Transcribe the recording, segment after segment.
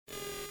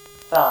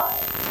5,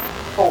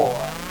 4, 3,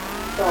 2,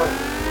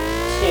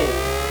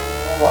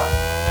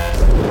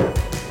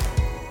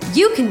 1.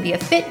 You can be a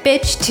fit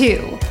bitch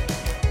too.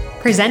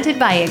 Presented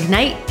by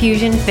Ignite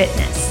Fusion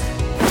Fitness.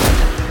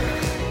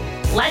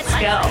 Let's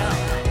go.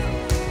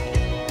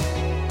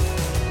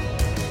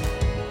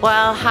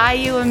 Well, hi,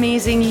 you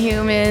amazing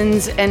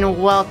humans,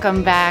 and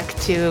welcome back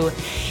to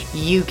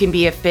You Can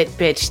Be a Fit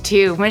Bitch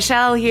Too.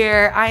 Michelle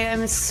here. I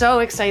am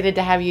so excited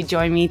to have you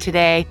join me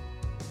today.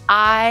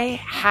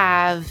 I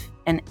have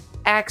an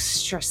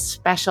extra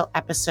special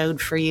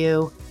episode for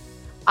you.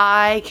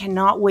 I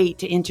cannot wait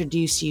to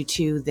introduce you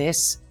to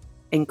this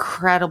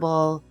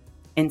incredible,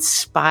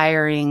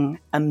 inspiring,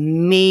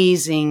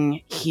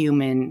 amazing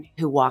human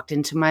who walked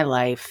into my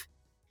life,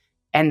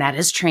 and that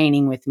is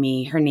training with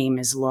me. Her name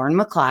is Lauren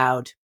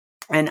Macleod,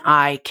 and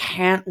I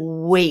can't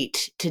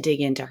wait to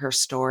dig into her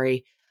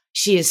story.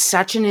 She is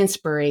such an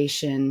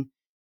inspiration.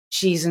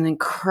 She's an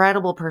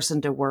incredible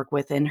person to work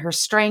with, and her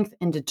strength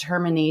and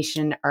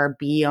determination are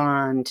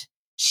beyond.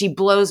 She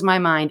blows my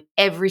mind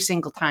every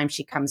single time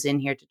she comes in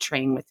here to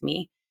train with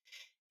me.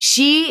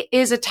 She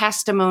is a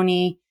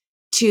testimony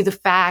to the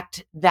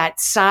fact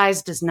that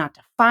size does not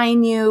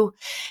define you.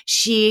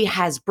 She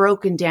has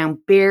broken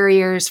down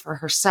barriers for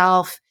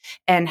herself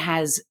and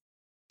has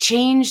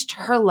changed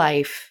her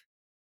life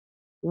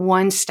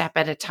one step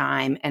at a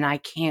time. And I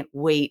can't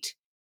wait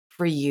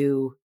for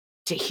you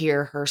to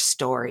hear her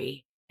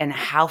story and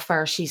how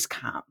far she's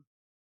come.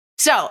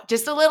 So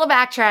just a little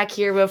backtrack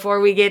here before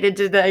we get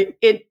into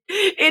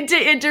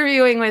into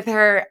interviewing with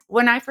her.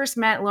 When I first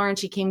met Lauren,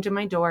 she came to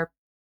my door.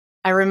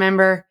 I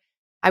remember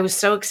I was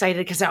so excited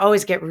because I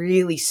always get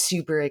really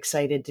super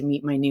excited to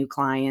meet my new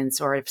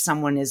clients or if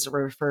someone has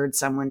referred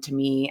someone to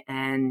me.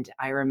 And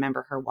I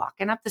remember her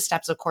walking up the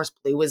steps. Of course,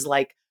 Blue was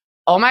like,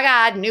 oh my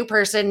God, new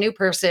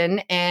person.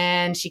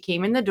 And she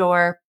came in the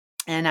door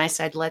and I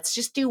said, let's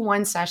just do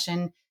one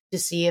session to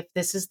see if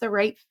this is the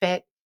right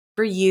fit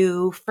for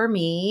you, for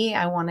me.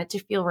 I want it to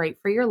feel right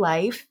for your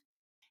life.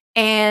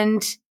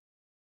 And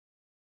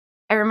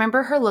I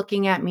remember her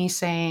looking at me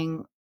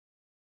saying,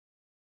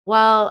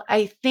 well,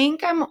 I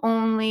think I'm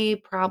only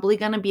probably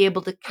going to be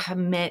able to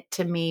commit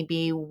to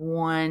maybe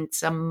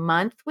once a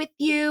month with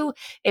you,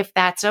 if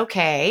that's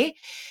okay.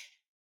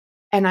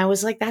 And I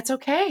was like, that's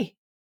okay.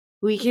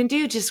 We can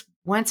do just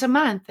once a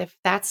month if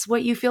that's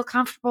what you feel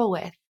comfortable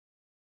with.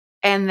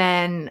 And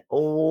then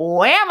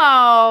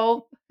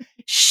whammo,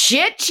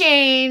 shit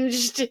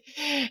changed.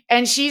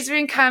 And she's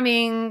been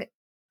coming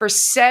for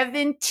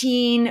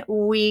 17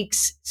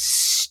 weeks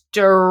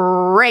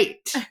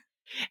straight.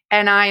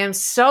 And I am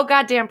so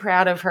goddamn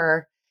proud of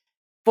her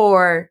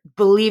for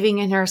believing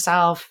in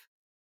herself,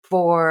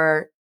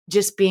 for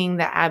just being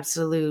the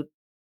absolute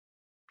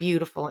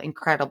beautiful,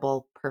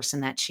 incredible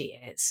person that she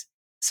is.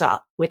 So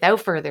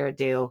without further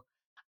ado,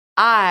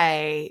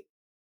 I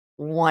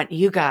want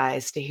you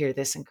guys to hear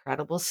this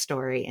incredible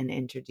story and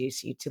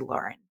introduce you to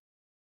Lauren.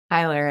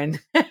 Hi, Lauren.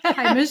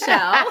 Hi,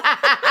 Michelle.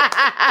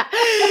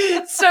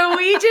 So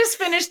we just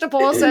finished a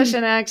pole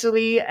session,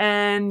 actually,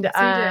 and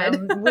Yes,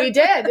 we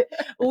did.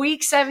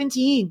 Week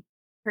 17.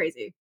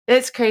 Crazy.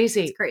 It's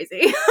crazy. It's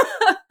crazy.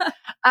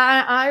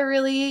 I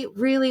really,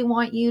 really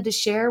want you to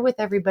share with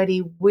everybody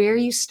where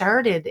you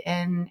started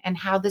and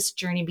how this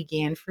journey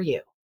began for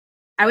you.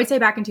 I would say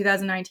back in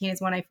 2019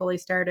 is when I fully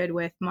started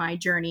with my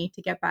journey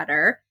to get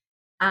better.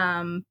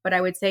 But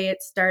I would say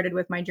it started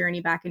with my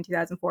journey back in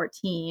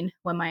 2014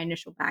 when my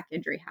initial back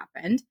injury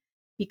happened.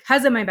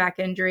 Because of my back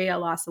injury, I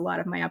lost a lot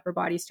of my upper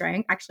body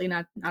strength. Actually,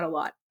 not a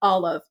lot,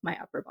 all of my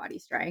upper body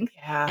strength.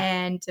 Yeah.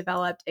 And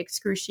developed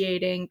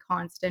excruciating,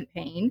 constant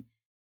pain.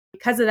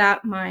 Because of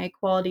that, my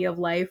quality of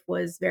life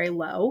was very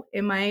low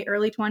in my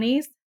early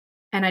 20s.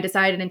 And I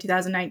decided in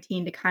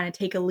 2019 to kind of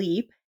take a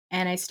leap.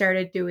 And I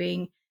started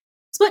doing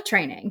split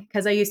training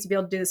because I used to be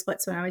able to do the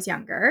splits when I was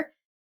younger.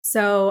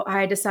 So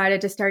I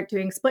decided to start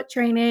doing split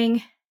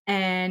training,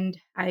 and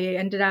I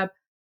ended up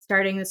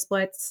starting the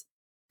splits.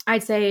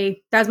 I'd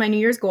say that was my New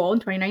Year's goal in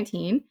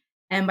 2019.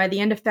 And by the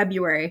end of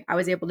February, I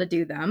was able to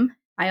do them.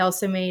 I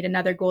also made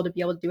another goal to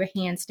be able to do a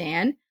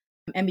handstand.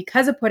 And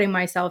because of putting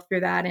myself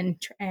through that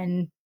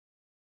and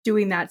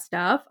doing that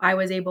stuff, I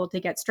was able to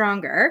get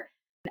stronger.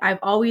 I've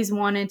always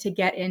wanted to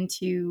get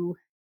into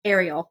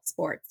aerial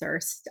sports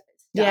or stuff.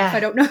 Yeah. I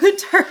don't know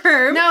the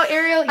term. No,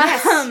 aerial.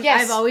 Yes.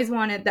 Yes. I've always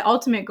wanted, the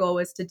ultimate goal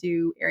was to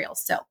do aerial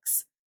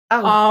silks.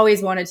 Oh.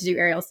 Always wanted to do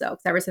aerial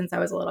silks ever since I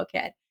was a little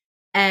kid.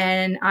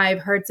 And I've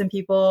heard some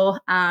people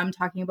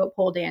talking about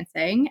pole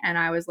dancing. And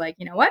I was like,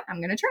 you know what? I'm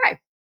going to try.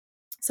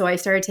 So I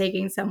started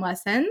taking some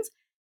lessons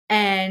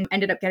and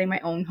ended up getting my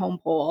own home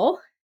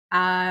pole.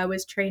 I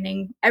was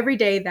training every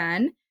day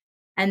then.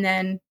 And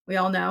then we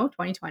all know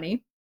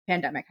 2020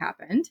 pandemic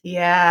happened.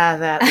 Yeah,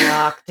 that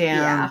lockdown.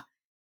 Yeah.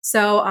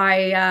 So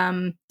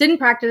I didn't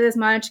practice as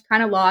much,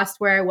 kind of lost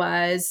where I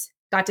was,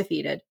 got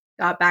defeated,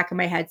 got back in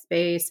my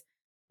headspace,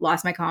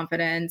 lost my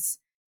confidence,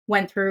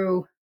 went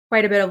through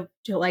quite a bit of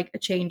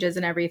changes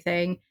and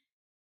everything,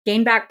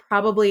 gained back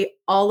probably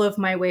all of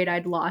my weight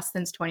I'd lost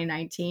since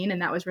 2019.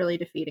 And that was really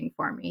defeating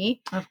for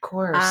me. Of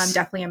course.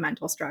 Definitely a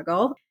mental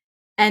struggle.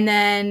 And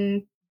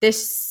then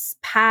this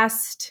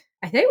past,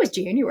 I think it was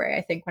January,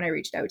 I think, when I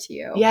reached out to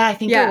you. Yeah, I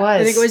think it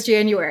was. I think it was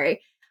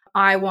January.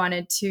 I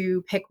wanted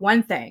to pick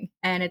one thing,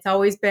 and it's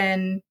always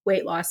been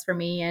weight loss for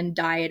me and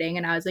dieting.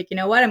 And I was like, you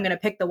know what? I'm going to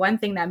pick the one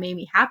thing that made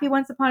me happy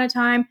once upon a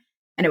time,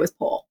 and it was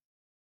pole.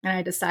 And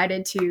I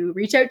decided to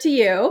reach out to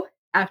you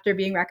after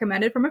being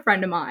recommended from a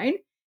friend of mine.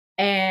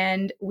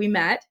 And we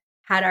met,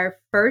 had our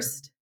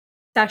first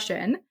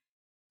session.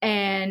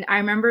 And I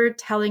remember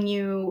telling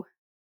you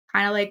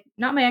kind of like,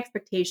 not my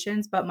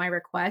expectations, but my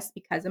request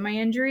because of my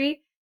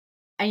injury.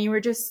 And you were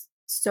just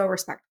so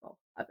respectful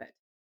of it.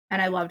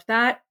 And I loved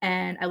that.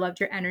 And I loved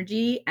your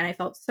energy. And I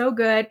felt so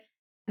good.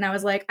 And I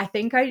was like,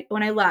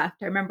 when I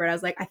left, I remembered, I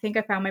was like, I think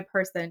I found my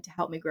person to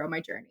help me grow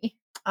my journey.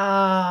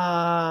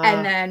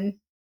 And then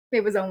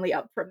it was only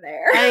up from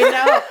there.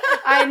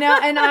 I know.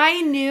 And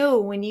I knew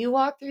when you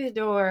walked through the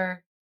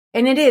door,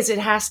 and it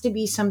has to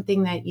be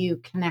something that you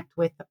connect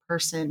with the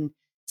person.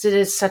 So it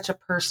is such a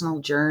personal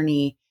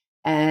journey.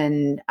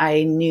 And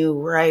I knew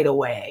right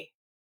away,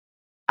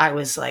 I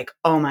was like,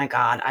 oh my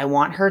God, I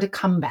want her to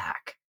come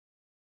back.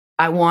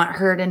 I want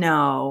her to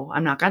know,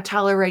 I'm not going to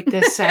tell her right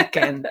this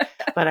second,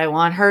 but I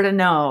want her to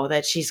know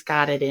that she's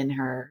got it in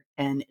her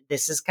and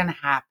this is going to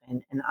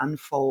happen and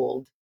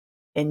unfold.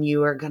 And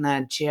you are going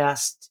to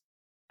just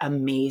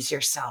amaze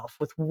yourself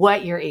with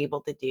what you're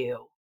able to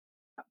do,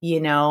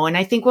 And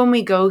I think when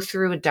we go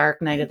through a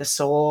dark night of the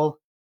soul,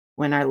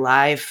 when our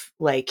life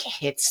like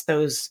hits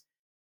those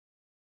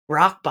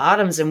rock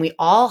bottoms, and we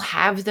all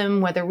have them,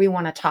 whether we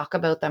want to talk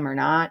about them or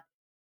not,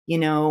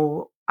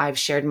 I've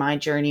shared my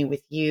journey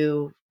with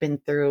you, been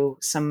through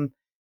some,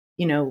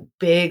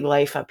 big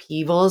life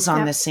upheavals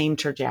on the same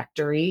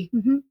trajectory.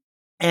 Mm-hmm.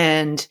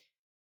 And,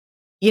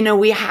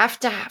 we have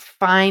to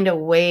find a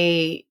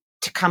way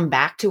to come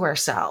back to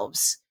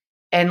ourselves.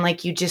 And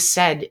like you just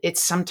said,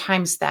 it's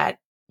sometimes that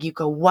you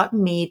go, what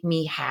made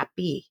me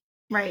happy?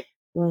 Right.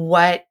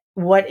 What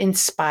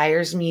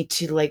inspires me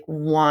to like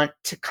want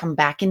to come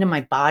back into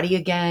my body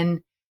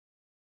again?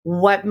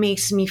 What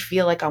makes me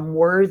feel like I'm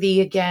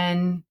worthy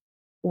again?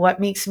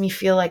 What makes me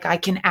feel like I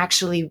can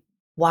actually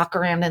walk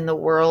around in the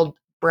world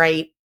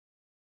bright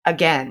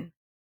again?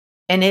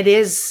 And it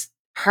is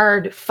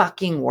hard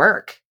fucking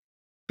work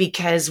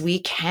because we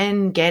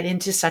can get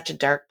into such a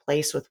dark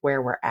place with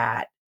where we're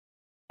at.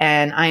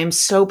 And I am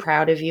so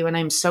proud of you. And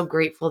I'm so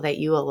grateful that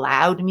you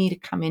allowed me to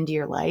come into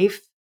your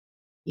life.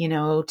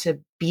 To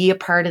be a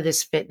part of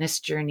this fitness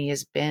journey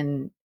has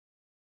been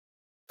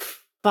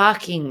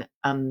fucking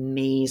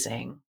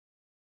amazing.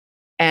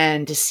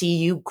 And to see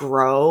you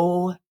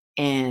grow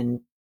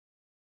and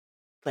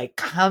like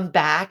come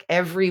back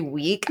every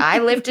week. I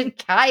lifted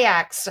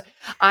kayaks.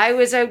 I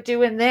was out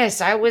doing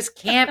this. I was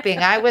camping.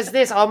 I was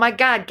this. Oh my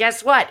God,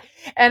 guess what?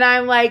 And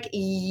I'm like,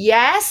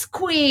 yes,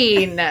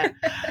 queen.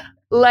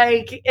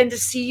 Like, and to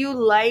see you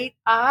light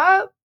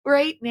up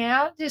right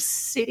now, just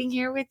sitting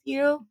here with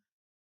you,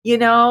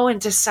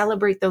 and to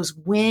celebrate those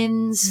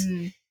wins.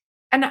 Mm.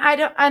 And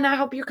I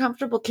hope you're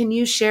comfortable. Can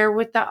you share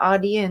with the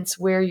audience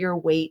where your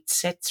weight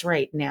sits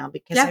right now?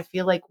 Because I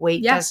feel like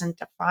weight doesn't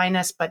define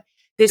us, but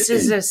this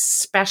is a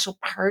special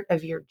part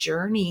of your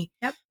journey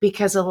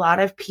because a lot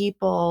of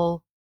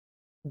people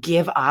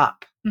give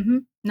up. Mm-hmm.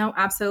 No,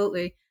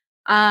 absolutely.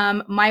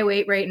 My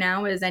weight right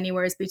now is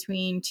anywhere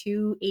between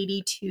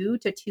 282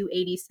 to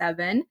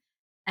 287.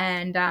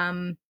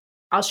 And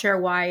I'll share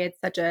why it's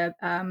such a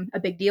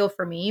big deal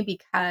for me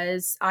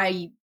because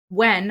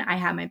when I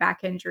had my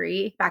back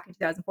injury back in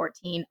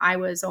 2014, I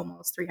was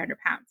almost 300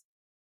 pounds.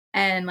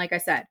 And like I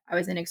said, I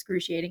was in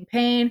excruciating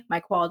pain. My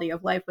quality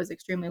of life was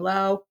extremely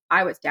low.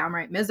 I was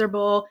downright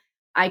miserable.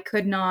 I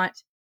could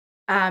not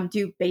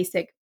do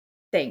basic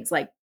things.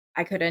 Like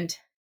I couldn't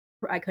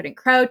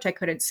crouch. I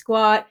couldn't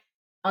squat.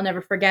 I'll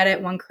never forget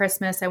it. One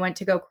Christmas, I went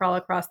to go crawl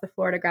across the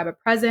floor to grab a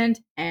present,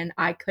 and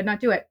I could not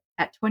do it.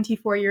 At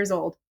 24 years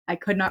old, I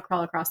could not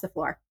crawl across the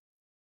floor.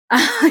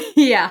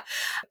 Yeah.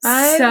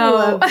 I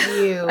love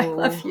you. I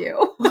love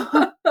you.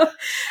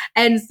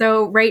 And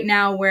so right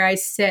now where I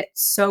sit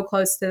so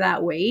close to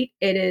that weight,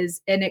 it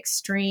is an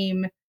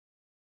extreme,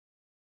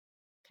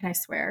 can I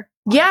swear?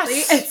 Honestly,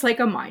 Yes. it's like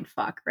a mind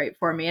fuck, right?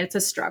 For me. It's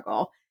a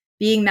struggle.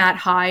 Being that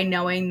high,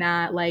 knowing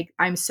that like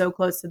I'm so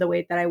close to the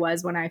weight that I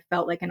was when I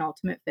felt like an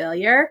ultimate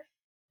failure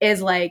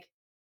is like,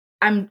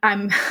 I'm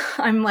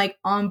like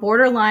on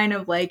borderline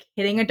of like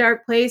hitting a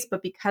dark place,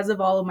 but because of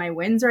all of my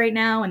wins right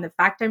now and the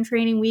fact I'm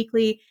training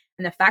weekly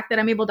and the fact that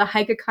I'm able to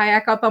hike a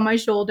kayak up on my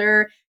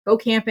shoulder, go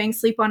camping,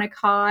 sleep on a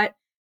cot,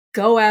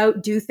 go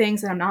out, do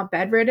things and I'm not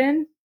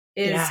bedridden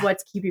is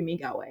what's keeping me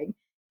going.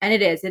 And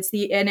it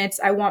is.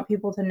 I want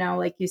people to know,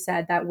 like you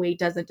said, that weight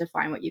doesn't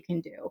define what you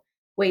can do.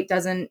 Weight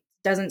doesn't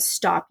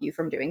stop you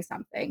from doing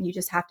something. You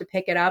just have to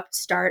pick it up,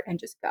 start, and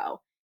just go.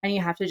 And you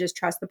have to just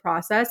trust the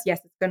process. Yes,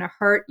 it's going to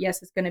hurt.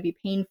 Yes, it's going to be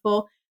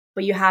painful,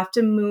 but you have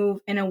to move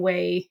in a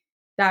way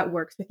that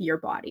works with your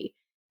body.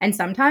 And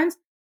sometimes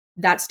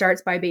that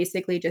starts by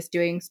basically just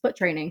doing split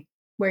training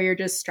where you're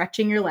just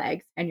stretching your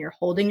legs and you're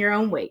holding your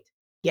own weight.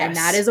 Yes. And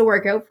that is a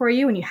workout for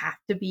you and you have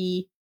to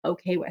be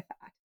okay with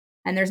that.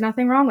 And there's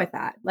nothing wrong with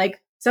that. Like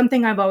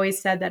something I've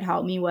always said that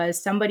helped me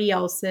was somebody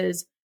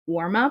else's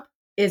warm up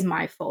is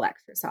my full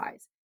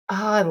exercise. Oh,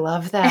 I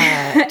love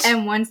that.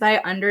 And once I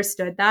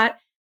understood that,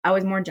 I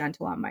was more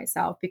gentle on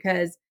myself,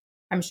 because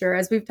I'm sure,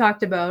 as we've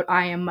talked about,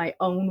 I am my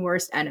own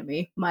worst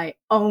enemy, my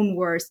own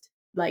worst,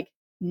 like,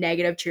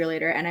 negative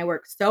cheerleader. And I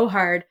work so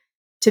hard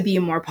to be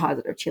a more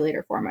positive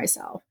cheerleader for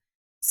myself.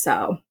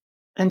 So,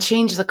 and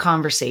change the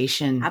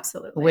conversation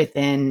absolutely.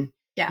 within,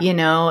 you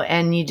know,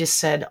 and you just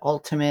said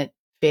ultimate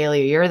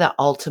failure. You're the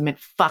ultimate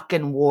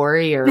fucking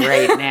warrior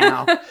right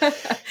now.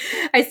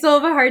 I still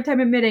have a hard time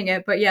admitting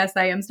it, but yes,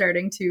 I am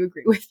starting to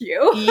agree with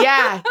you.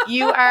 Yeah,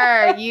 you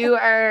are. You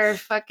are a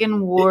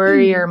fucking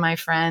warrior, my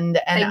friend.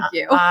 And Thank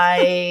you.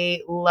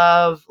 I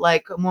love,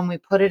 like, when we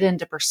put it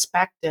into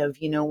perspective,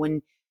 you know,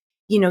 when,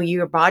 you know,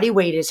 your body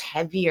weight is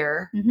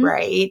heavier,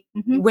 right?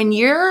 When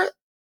you're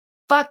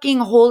fucking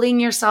holding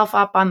yourself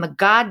up on the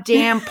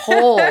goddamn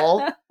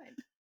pole,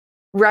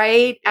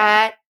 right?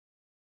 At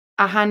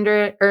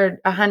 100 or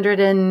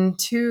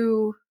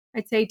 102,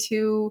 I'd say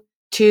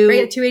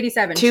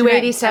 287.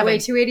 287. I weigh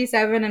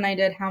 287, and I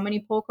did how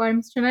many pole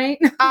climbs tonight?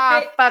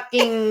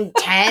 Fucking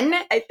 10.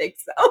 I think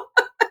so.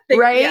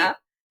 Right? Yeah.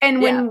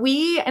 And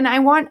and I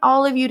want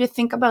all of you to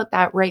think about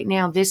that right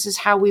now. This is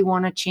how we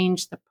want to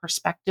change the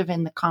perspective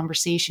and the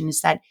conversation,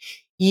 is that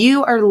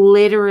you are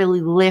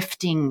literally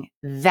lifting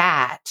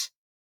that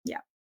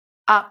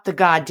up the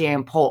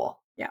goddamn pole.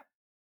 Yeah.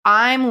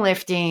 I'm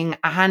lifting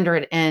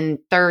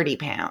 130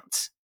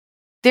 pounds.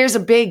 There's a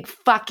big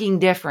fucking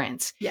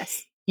difference.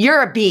 Yes.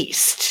 You're a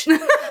beast.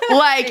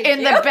 Like,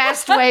 in the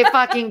best way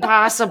fucking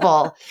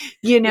possible,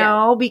 you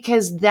know,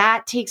 because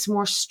that takes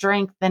more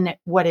strength than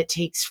what it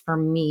takes for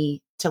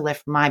me to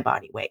lift my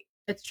body weight.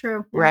 It's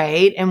true. Yeah.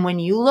 Right. And when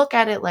you look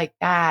at it like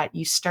that,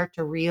 you start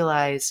to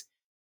realize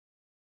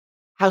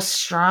how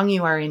strong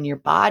you are in your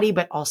body,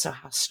 but also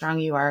how strong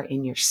you are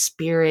in your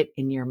spirit,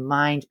 in your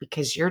mind,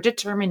 because your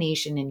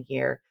determination in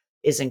here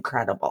is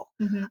incredible.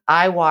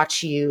 I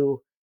watch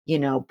you, you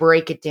know,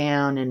 break it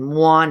down and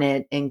want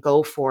it and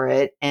go for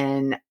it.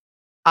 And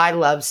I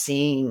love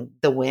seeing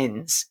the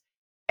wins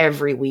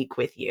every week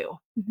with you.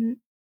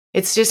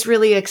 It's just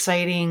really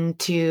exciting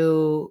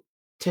to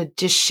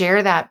just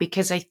share that,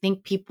 because I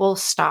think people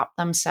stop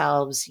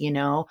themselves, you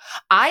know.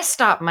 I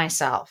stop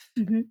myself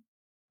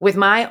with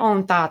my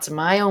own thoughts,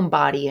 my own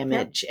body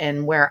image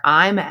and where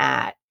I'm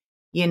at,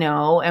 you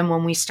know. And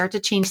when we start to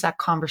change that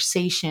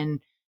conversation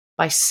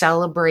by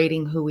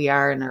celebrating who we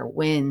are and our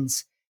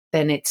wins,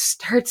 then it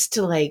starts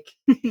to, like,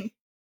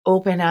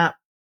 open up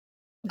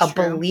a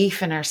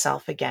belief in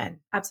ourselves again.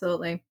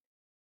 Absolutely.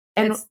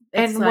 And It's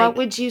and like, what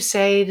would you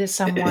say to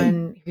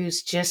someone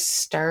who's just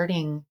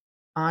starting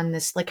on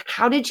this? Like,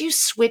 how did you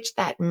switch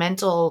that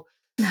mental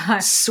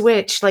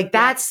switch? Like,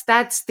 that's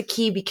the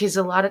key, because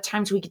a lot of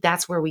times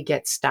that's where we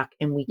get stuck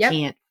and we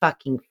can't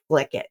fucking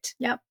flick it.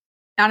 Yep.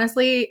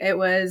 Honestly, it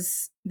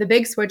was the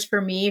big switch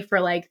for me,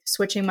 for, like,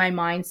 switching my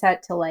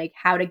mindset to, like,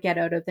 how to get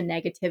out of the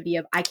negativity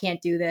of, I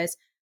can't do this,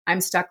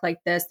 I'm stuck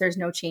like this, there's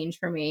no change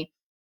for me,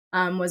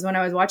 was when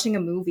I was watching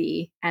a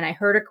movie and I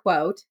heard a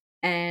quote,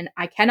 and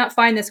I cannot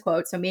find this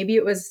quote, so maybe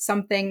it was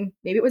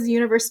the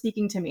universe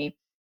speaking to me,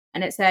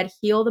 and it said,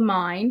 heal the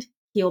mind,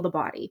 heal the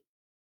body.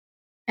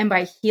 And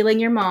by healing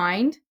your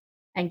mind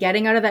and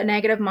getting out of that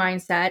negative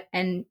mindset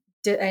and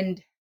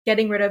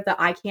getting rid of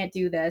the I can't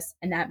do this,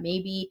 and that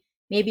maybe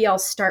I'll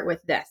start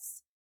with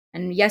this.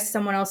 And yes,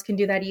 someone else can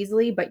do that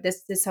easily, but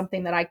this is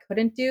something that I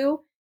couldn't do.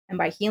 And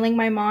by healing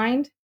my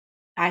mind,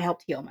 I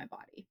helped heal my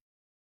body.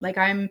 Like,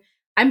 I'm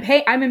in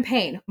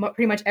pain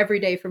pretty much every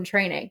day from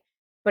training,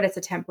 but it's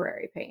a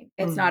temporary pain.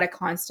 It's not a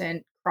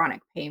constant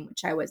chronic pain,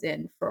 which I was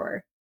in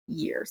for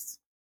years.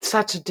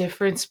 Such a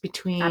difference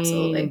between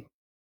Absolutely.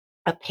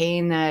 a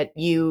pain that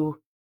you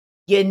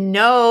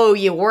know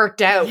you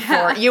worked out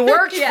for. You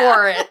worked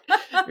for it,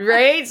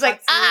 right? It's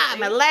like,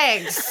 my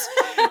legs,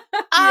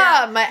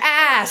 my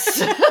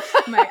ass,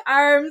 my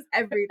arms,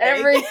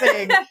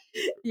 everything.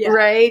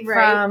 Right?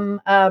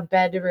 From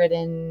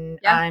bedridden,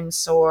 I'm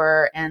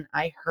sore and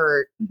I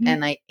hurt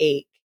and I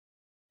ache.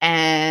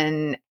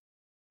 And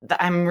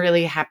I'm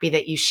really happy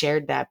that you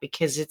shared that,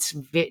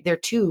 because they're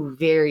two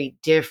very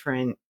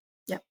different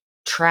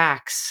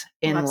tracks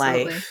in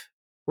life,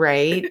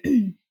 right?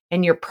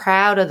 And you're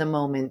proud of the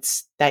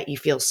moments that you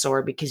feel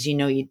sore, because you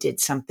know you did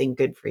something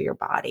good for your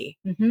body.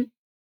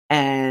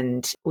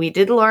 And we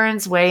did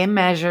Lauren's weigh and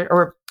measure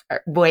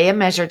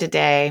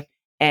today,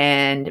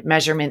 and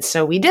measurements.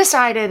 So we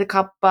decided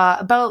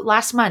about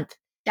last month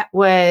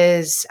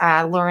was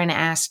Lauren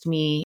asked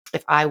me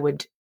if I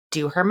would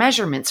do her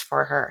measurements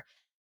for her.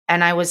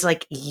 And I was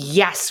like,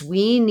 yes,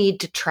 we need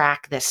to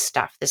track this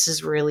stuff. This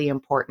is really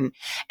important.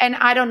 And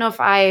I don't know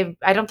if I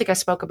don't think I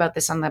spoke about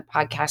this on the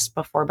podcast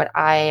before, but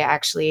I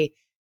actually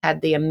had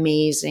the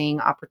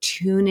amazing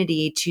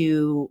opportunity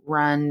to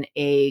run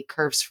a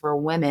Curves for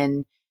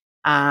Women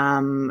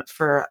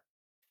for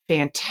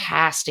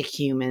fantastic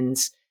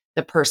humans,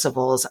 the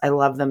Percivals. I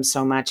love them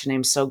so much, and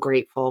I'm so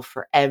grateful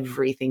for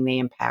everything they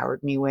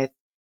empowered me with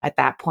at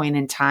that point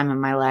in time in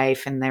my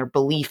life, and their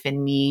belief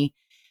in me.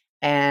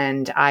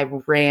 and I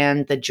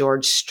ran the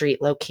George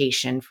Street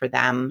location for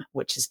them,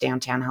 which is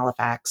downtown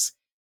Halifax.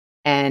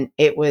 And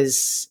it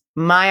was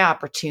my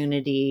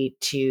opportunity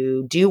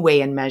to do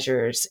weigh-in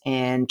measures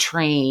and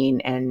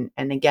train and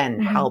again,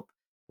 help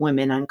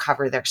women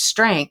uncover their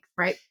strength,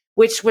 Right.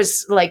 which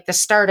was like the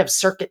start of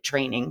circuit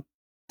training.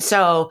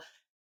 So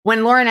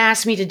when Lauren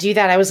asked me to do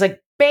that, I was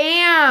like,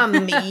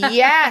 bam,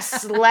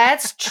 yes,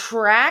 let's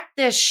track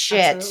this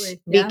shit.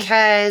 Absolutely. Yeah.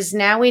 Because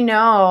now we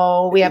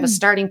know we have a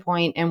starting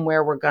point and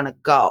where we're going to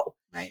go.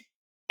 Right.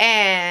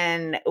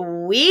 And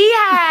we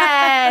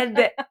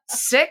had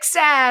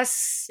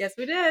success. Yes,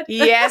 we did.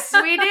 Yes,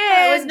 we did.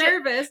 I was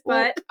nervous,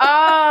 but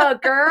oh,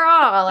 girl.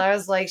 I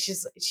was like,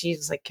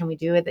 she's like, can we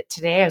do it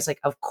today? I was like,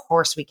 of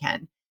course we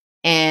can.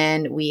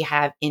 And we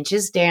have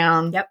inches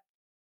down. Yep.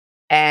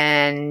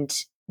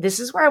 And this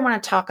is where I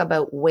want to talk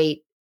about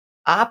weight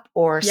up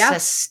or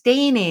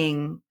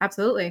sustaining.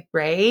 Absolutely.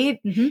 Right?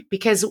 Mm-hmm.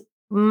 Because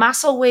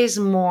muscle weighs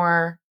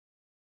more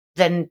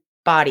than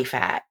body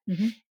fat.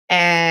 Mm-hmm.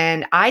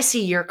 And I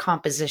see your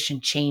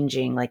composition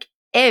changing like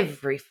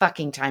every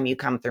fucking time you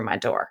come through my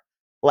door.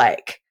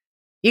 Like,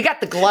 you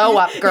got the glow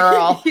up,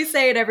 girl. You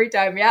say it every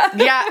time, yeah.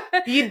 Yeah,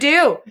 you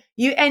do.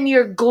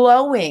 You're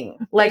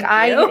glowing. Like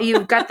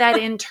you've got that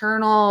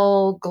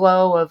internal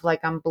glow of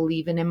like, I'm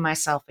believing in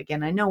myself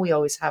again. I know we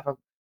always have a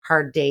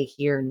hard day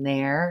here and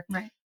there.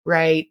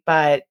 Right.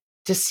 But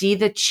to see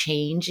the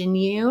change in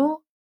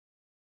you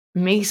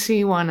makes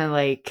me want to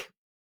like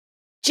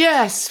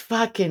just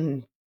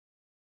fucking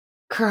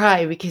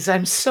cry because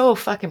I'm so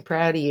fucking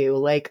proud of you.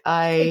 Like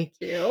I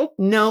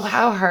know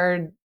how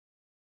hard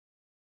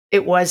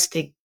it was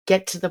to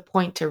get to the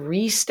point to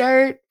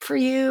restart for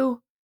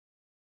you.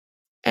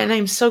 And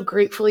I'm so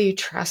grateful you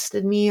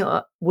trusted me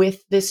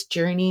with this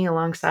journey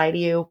alongside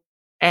you.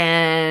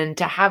 And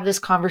to have this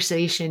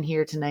conversation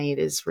here tonight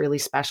is really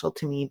special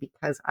to me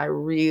because I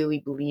really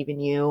believe in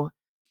you.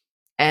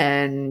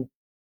 And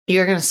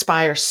you're going to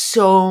inspire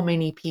so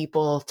many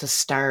people to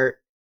start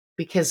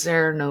because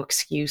there are no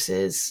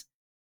excuses.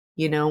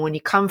 You know, when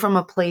you come from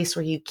a place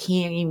where you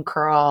can't even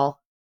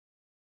crawl,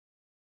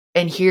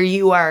 and here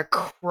you are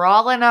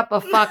crawling up a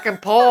fucking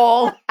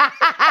pole.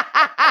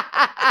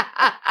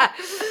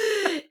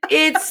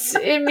 It's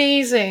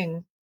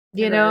amazing,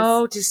 you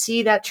know, to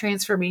see that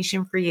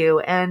transformation for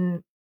you.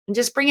 And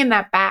just bringing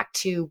that back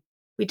to,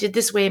 we did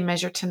this weigh and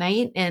measure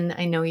tonight, and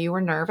I know you were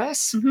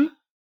nervous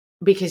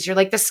because you're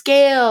like, the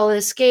scale.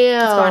 It's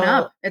gone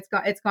up.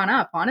 It's gone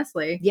up,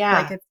 honestly.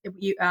 Yeah. Like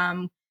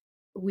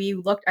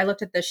I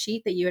looked at the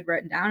sheet that you had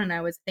written down, and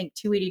I was, I think,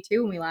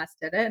 282 when we last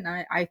did it. And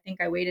I think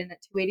I weighed in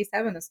at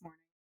 287 this morning.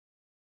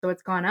 So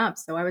it's gone up.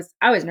 So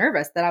I was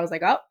nervous that I was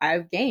like, oh,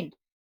 I've gained.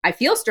 I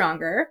feel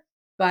stronger.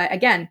 But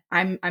again,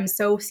 I'm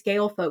so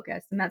scale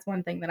focused. And that's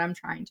one thing that I'm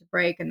trying to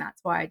break. And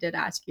that's why I did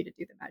ask you to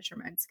do the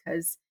measurements,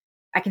 because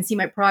I can see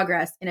my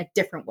progress in a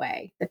different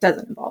way that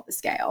doesn't involve the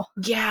scale.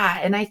 Yeah.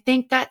 And I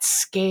think that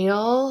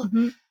scale,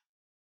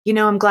 you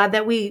know, I'm glad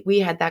that we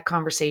had that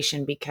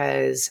conversation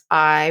because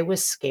I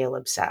was scale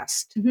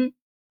obsessed,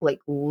 like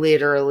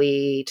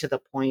literally to the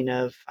point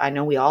of, I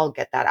know we all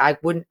get that. I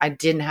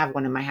didn't have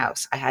one in my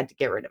house. I had to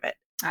get rid of it.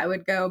 I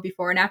would go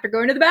before and after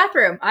going to the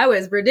bathroom. I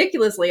was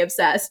ridiculously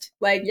obsessed.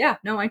 Like, yeah,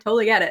 no, I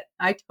totally get it.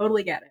 I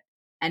totally get it.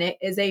 And it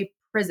is a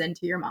prison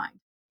to your mind.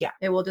 Yeah.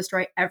 It will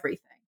destroy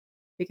everything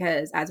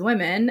because as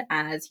women,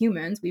 as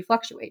humans, we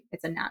fluctuate.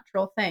 It's a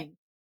natural thing.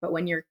 But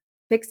when you're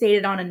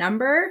fixated on a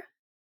number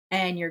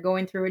and you're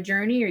going through a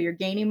journey or you're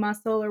gaining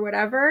muscle or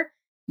whatever,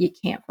 you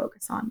can't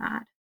focus on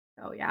that.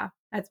 So yeah,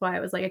 that's why I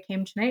was like, I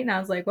came tonight and I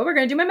was like, well, we're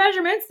going to do my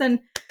measurements, and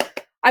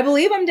I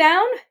believe I'm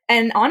down.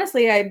 And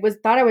honestly, I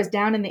thought I was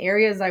down in the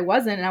areas I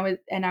wasn't.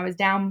 And I was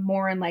down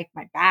more in like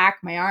my back,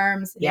 my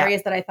arms,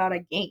 areas that I thought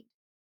I gained.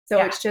 So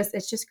it's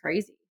just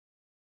crazy.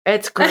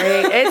 It's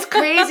great. It's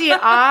crazy.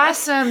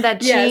 Awesome. That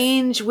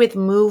change with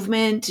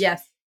movement.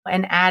 Yes.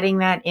 And adding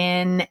that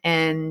in.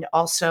 And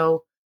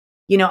also,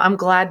 you know, I'm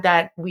glad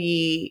that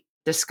we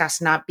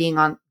discussed not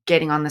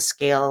getting on the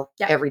scale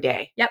every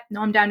day. Yep.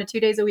 No, I'm down to 2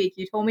 days a week.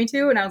 You told me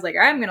to. And I was like,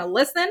 all right, I'm going to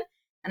listen.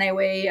 And I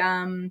weigh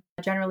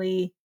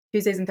generally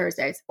Tuesdays and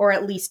Thursdays, or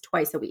at least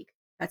twice a week.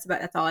 That's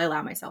all I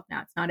allow myself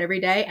now. It's not every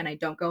day, and I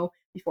don't go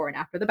before and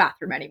after the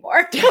bathroom anymore.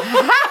 All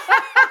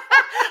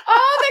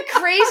the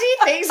crazy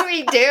things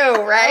we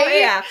do, right? Oh,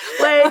 yeah.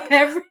 Like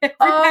every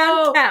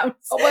pound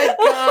counts. Oh my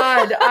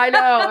God. I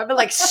know. I've been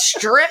like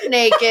strip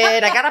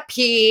naked. I gotta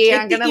pee.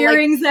 I'm gonna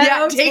earrings out.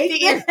 Yeah, take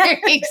the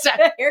earrings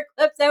out. Hair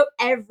clips out.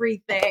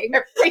 Everything.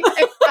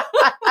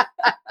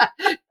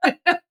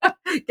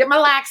 Get my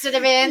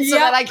laxative in so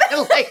that I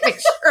can like make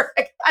sure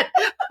I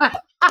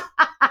got.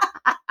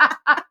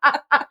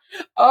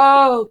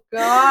 Oh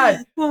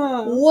God.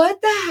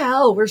 What the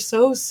hell? We're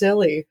so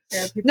silly.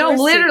 Yeah, no,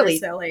 literally.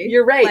 Silly.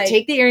 You're right. Like,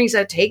 take the earrings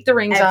out, take the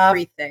rings off.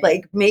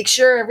 Like make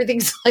sure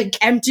everything's like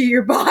empty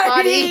your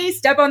body.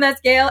 Step on that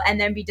scale and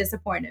then be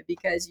disappointed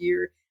because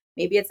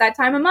maybe it's that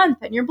time of month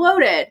and you're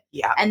bloated.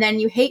 Yeah. And then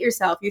you hate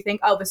yourself. You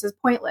think, oh, this is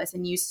pointless.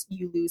 And you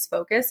lose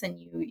focus and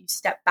you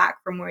step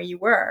back from where you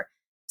were.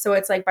 So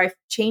it's like by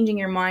changing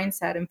your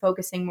mindset and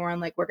focusing more on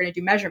like, we're going to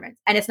do measurements.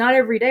 And it's not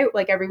every day,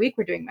 like every week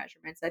we're doing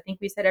measurements. I think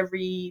we said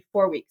every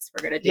 4 weeks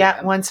we're going to do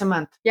them. Once a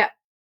month. Yeah.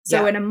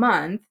 So Yeah. in a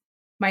month,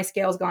 my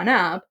scale's gone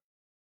up,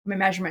 my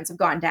measurements have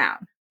gone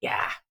down.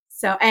 Yeah.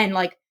 So, and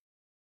like,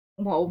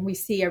 well, we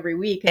see every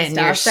week and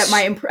And stuff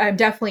that I'm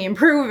definitely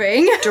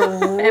improving.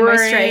 And my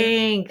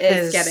strength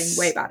is getting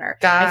way better.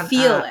 I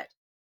feel it.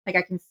 Like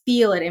I can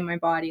feel it in my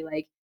body,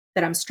 like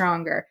that I'm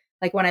stronger.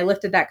 Like when I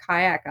lifted that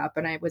kayak up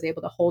and I was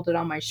able to hold it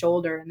on my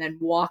shoulder and then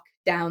walk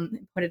down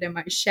and put it in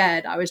my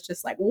shed, I was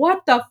just like,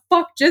 what the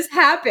fuck just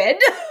happened?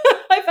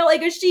 I felt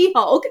like a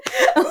She-Hulk.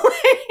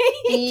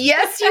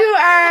 Yes, you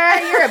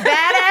are. You're a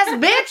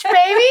badass bitch,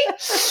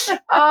 baby.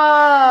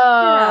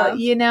 Oh, Yeah.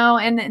 you know,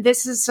 and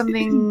this is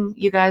something,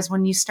 you guys,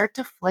 when you start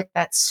to flick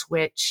that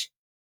switch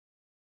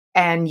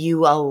and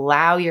you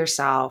allow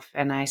yourself,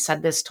 and I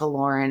said this to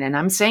Lauren, and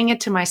I'm saying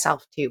it to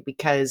myself too,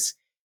 because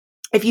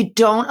if you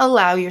don't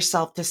allow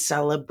yourself to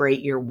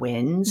celebrate your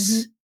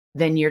wins,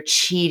 then you're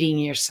cheating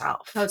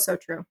yourself. Oh, so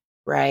true.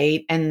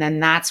 Right. And then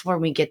that's where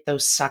we get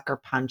those sucker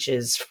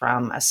punches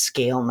from a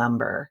scale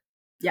number.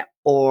 Yeah.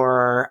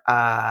 Or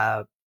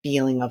a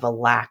feeling of a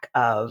lack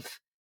of,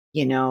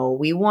 you know,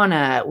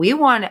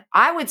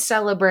 I would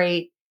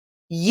celebrate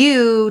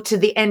you to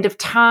the end of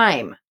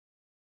time.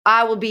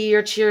 I will be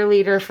your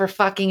cheerleader for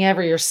fucking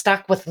ever. You're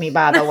stuck with me,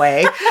 by the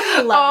way.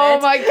 Love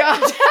it. My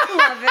God.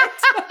 Love it.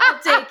 I'll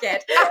take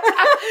it.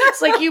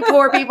 It's like, you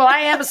poor people. I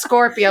am a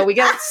Scorpio. We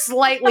get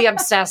slightly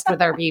obsessed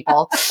with our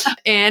people.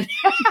 And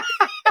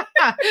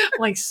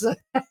like,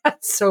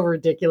 that's so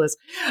ridiculous.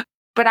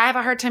 But I have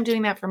a hard time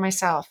doing that for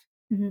myself,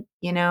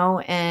 you know,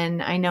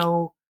 and I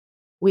know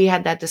we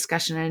had that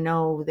discussion. I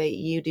know that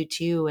you do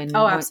too. And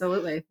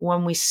absolutely.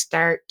 When we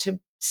start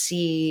to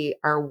see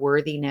our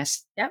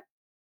worthiness, yep.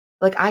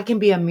 Like I can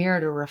be a mirror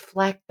to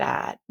reflect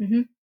that,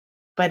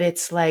 but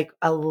it's like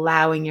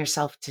allowing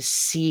yourself to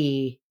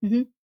see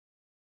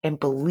and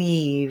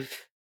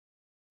believe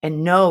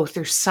and know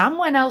through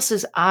someone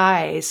else's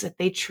eyes that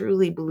they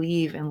truly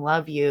believe and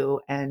love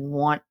you and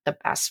want the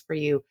best for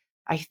you.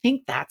 I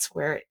think that's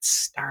where it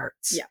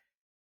starts. Yeah.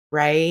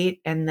 Right.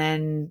 And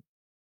then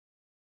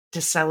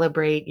to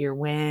celebrate your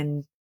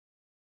win.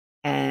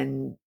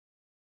 And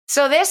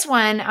so this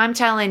one, I'm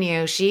telling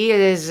you, she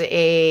is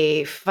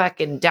a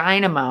fucking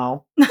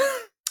dynamo.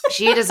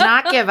 She does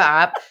not give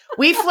up.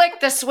 We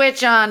flicked the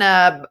switch on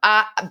a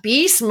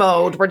beast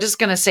mode. We're just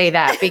going to say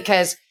that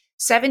because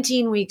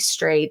 17 weeks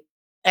straight,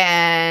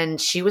 and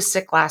she was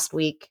sick last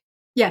week.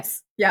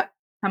 Yes. Yep.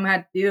 I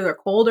had either a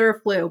cold or a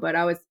flu, but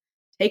I was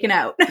taken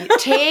out.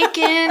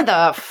 Taken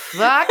the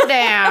fuck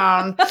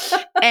down.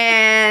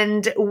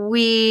 And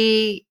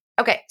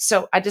okay,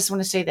 so I just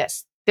want to say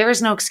this. There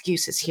is no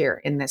excuses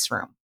here in this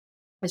room.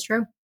 It's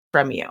true.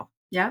 From you.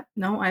 Yeah.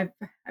 No, I've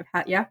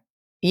had, yeah.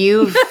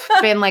 You've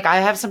been like, I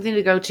have something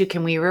to go to.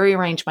 Can we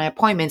rearrange my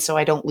appointment so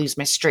I don't lose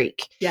my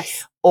streak?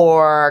 Yes.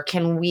 Or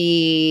can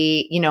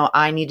we, you know,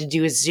 I need to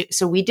do a Zoom.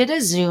 So we did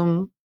a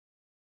Zoom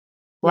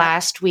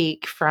last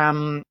week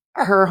from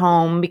her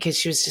home because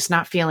she was just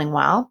not feeling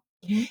well.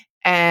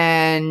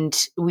 And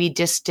we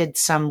just did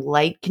some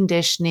light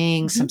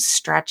conditioning, some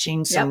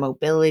stretching, some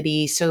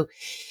mobility. So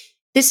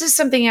this is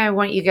something I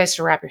want you guys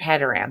to wrap your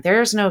head around.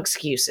 There's no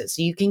excuses.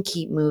 You can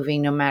keep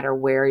moving no matter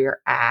where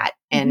you're at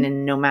and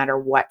in no matter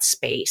what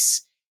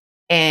space.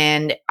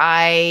 And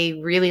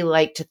I really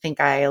like to think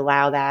I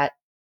allow that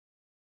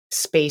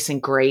space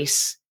and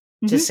grace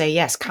to say,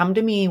 yes, come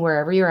to me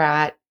wherever you're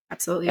at.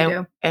 Absolutely and,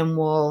 do. And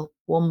we'll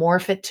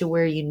morph it to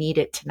where you need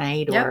it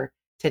tonight or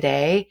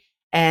today.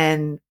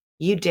 And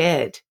you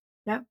did.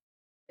 Yep.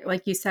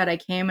 Like you said, I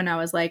came and I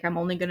was like, I'm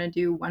only going to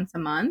do once a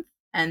month.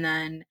 And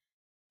then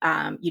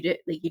you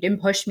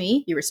didn't push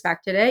me. You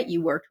respected it.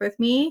 You worked with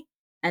me.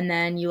 And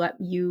then you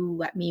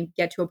let me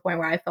get to a point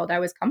where I felt I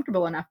was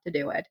comfortable enough to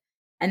do it.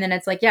 And then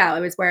it's like,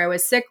 it was where I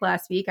was sick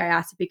last week. I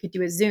asked if we could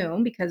do a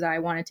Zoom because I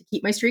wanted to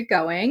keep my streak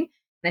going. And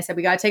I said,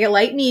 we got to take it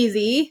light and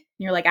easy. And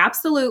you're like,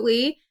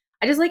 absolutely.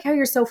 I just like how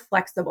you're so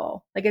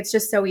flexible. Like, it's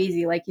just so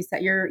easy. Like you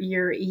said,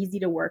 you're easy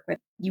to work with.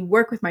 You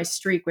work with my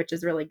streak, which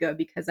is really good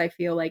because I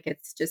feel like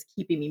it's just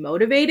keeping me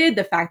motivated.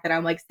 The fact that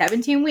I'm like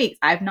 17 weeks,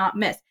 I've not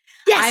missed.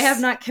 Yes. I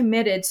have not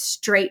committed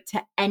straight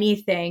to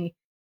anything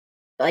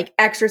like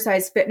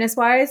exercise fitness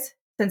wise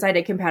since I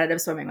did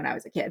competitive swimming when I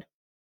was a kid.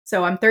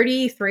 So I'm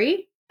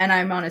 33 and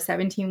I'm on a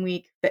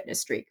 17-week fitness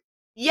streak.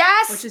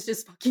 Yes. Which is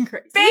just fucking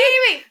crazy.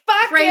 Baby,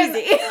 fucking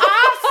crazy. Awesome.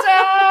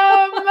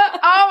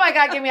 Oh my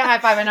God, give me a high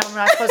five. I know I'm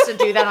not supposed to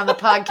do that on the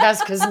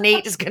podcast because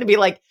Nate is going to be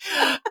like,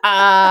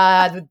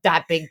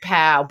 that big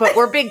pow. But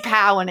we're big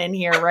powing in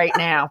here right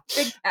now.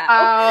 Big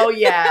pow. Oh,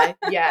 yeah.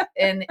 Yeah.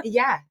 And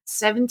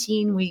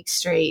 17 weeks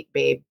straight,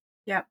 babe.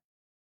 Yep.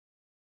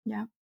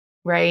 Yeah.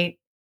 Right.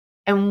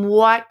 And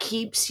what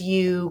keeps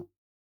you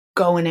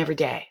going every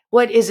day?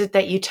 What is it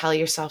that you tell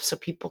yourself so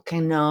people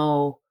can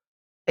know?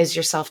 Is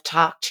your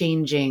self-talk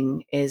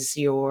changing? Is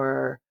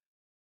your,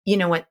 you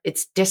know what?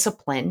 It's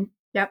discipline.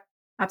 Yep,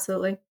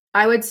 absolutely.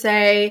 I would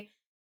say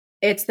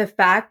it's the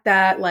fact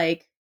that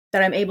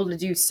that I'm able to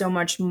do so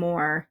much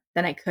more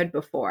than I could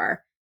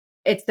before.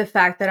 It's the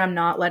fact that I'm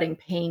not letting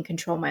pain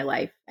control my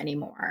life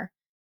anymore.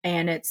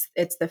 And it's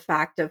the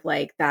fact of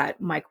like that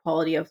my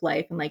quality of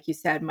life, and like you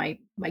said, my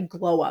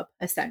glow up,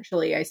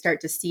 essentially. I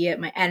start to see it.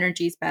 My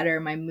energy's better,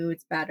 my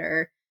mood's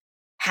better.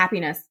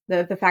 Happiness.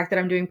 The fact that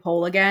I'm doing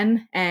pole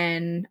again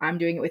and I'm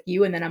doing it with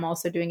you, and then I'm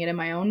also doing it in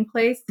my own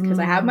place because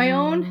I have my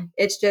own.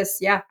 It's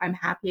just, yeah, I'm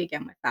happy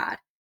again with that.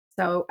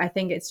 So I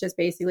think it's just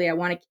basically I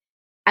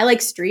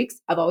like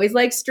streaks. I've always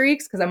liked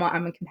streaks because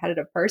I'm a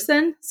competitive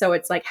person. So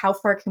it's like, how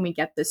far can we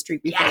get this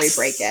streak before we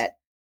break it?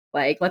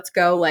 Like, let's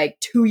go like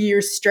 2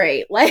 years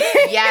straight. Like,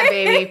 yeah,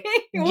 baby.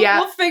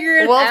 We'll figure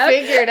it out. We'll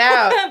figure it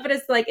out. But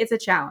it's like, it's a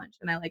challenge.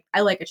 And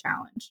I like a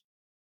challenge.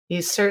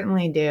 You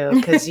certainly do,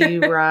 because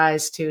you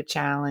rise to a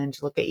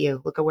challenge. Look at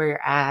you. Look at where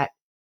you're at.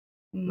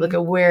 Look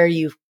at where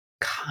you've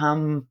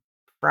come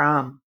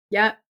from.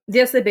 Yeah.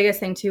 That's the biggest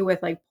thing too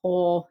with like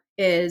pole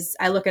is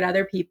I look at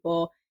other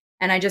people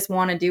and I just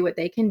want to do what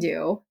they can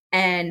do.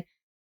 And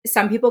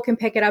some people can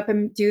pick it up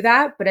and do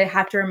that, but I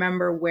have to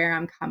remember where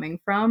I'm coming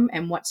from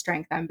and what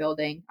strength I'm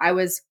building. I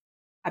was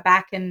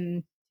back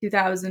in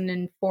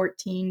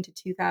 2014 to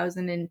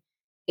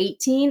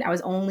 2018, I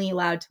was only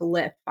allowed to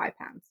lift 5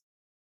 pounds.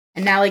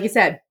 And now, like you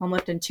said, I'm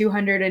lifting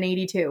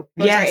 282,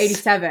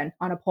 87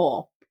 on a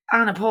pole.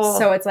 On a pole.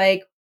 So it's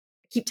like,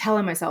 I keep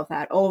telling myself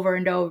that over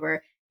and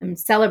over. I'm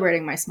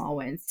celebrating my small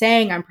wins,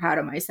 saying I'm proud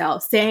of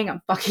myself, saying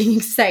I'm fucking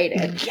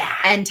excited,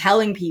 and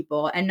telling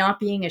people and not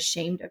being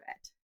ashamed of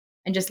it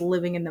and just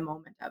living in the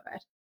moment of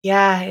it.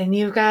 Yeah. And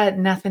you've got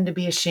nothing to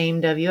be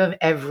ashamed of. You have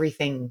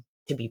everything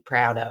to be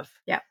proud of.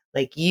 Yeah.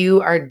 Like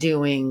you are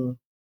doing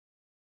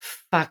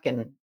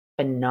fucking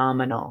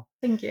phenomenal.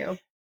 Thank you.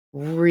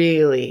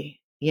 Really.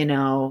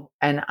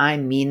 And I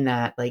mean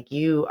that. Like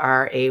you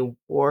are a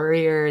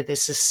warrior.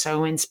 This is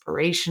so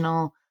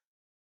inspirational.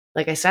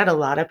 Like I said, a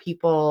lot of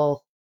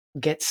people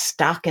get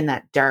stuck in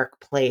that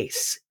dark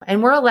place,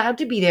 and we're allowed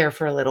to be there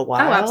for a little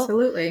while. Oh,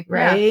 absolutely.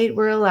 Right. Yeah.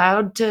 We're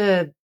allowed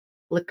to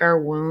lick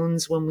our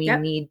wounds when we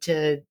need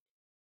to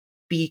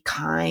be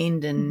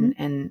kind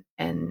and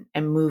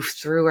move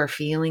through our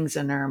feelings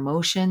and our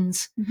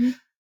emotions.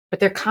 But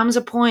there comes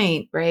a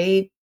point,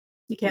 right?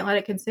 You can't let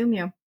it consume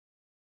you.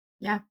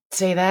 Yeah.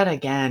 Say that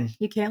again.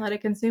 You can't let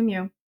it consume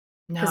you.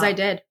 Because I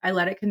did. I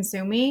let it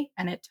consume me,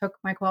 and it took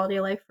my quality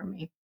of life from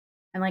me.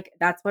 And like,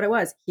 that's what it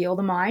was. Heal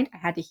the mind. I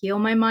had to heal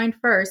my mind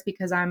first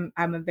because I'm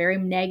a very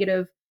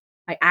negative.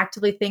 I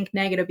actively think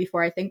negative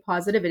before I think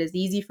positive. It is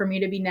easy for me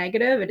to be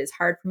negative. It is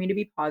hard for me to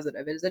be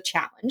positive. It is a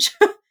challenge.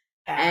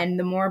 And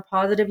the more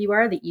positive you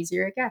are, the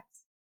easier it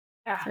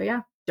gets. So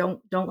yeah,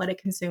 don't let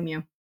it consume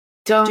you.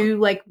 Don't do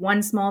like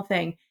one small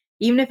thing.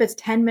 Even if it's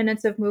 10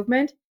 minutes of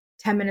movement,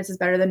 10 minutes is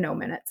better than no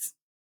minutes.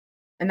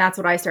 And that's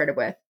what I started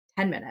with,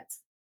 10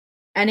 minutes.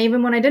 And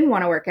even when I didn't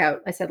want to work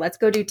out, I said, let's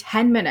go do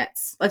 10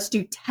 minutes. Let's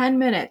do 10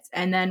 minutes.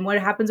 And then what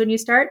happens when you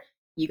start?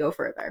 You go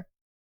further.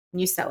 And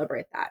you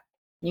celebrate that.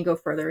 And you go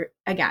further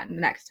again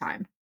the next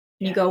time.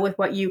 And you go with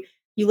what you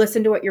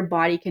listen to what your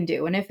body can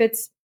do. And if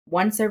it's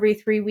once every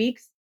 3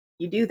 weeks,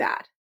 you do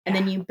that. And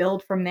then you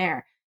build from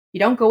there. You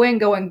don't go in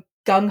going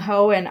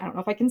gung-ho, and I don't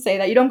know if I can say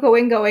that. You don't go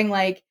in going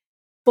like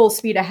full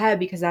speed ahead,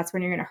 because that's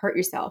when you're going to hurt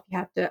yourself. You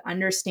have to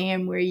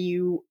understand where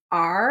you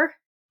are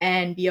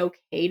and be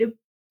okay to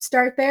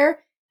start there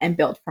and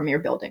build from your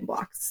building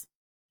blocks.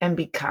 And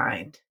be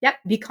kind. Yep.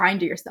 Be kind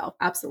to yourself.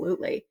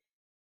 Absolutely.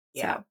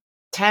 Yeah. So,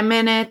 10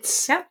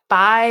 minutes,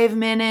 5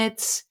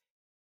 minutes,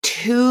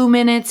 2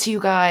 minutes, you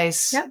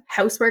guys. Yep.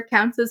 Housework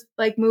counts as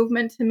like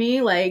movement to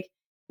me, like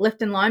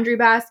lifting laundry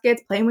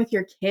baskets, playing with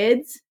your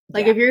kids.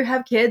 Like if you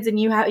have kids and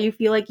you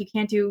feel like you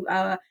can't do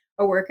a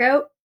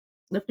workout,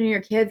 lifting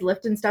your kids,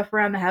 lifting stuff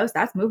around the house,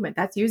 that's movement.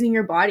 That's using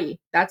your body.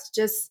 That's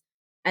just,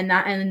 and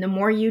the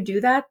more you do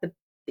that, the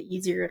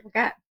easier it'll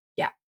get.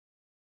 Yeah.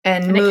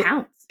 And it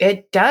counts.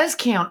 It does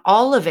count.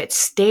 All of it.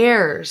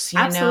 Stairs,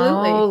 you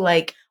know,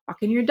 like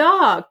walking your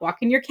dog,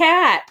 walking your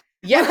cat.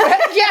 Yeah.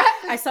 Yeah.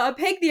 I saw a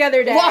pig the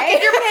other day. Walking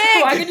your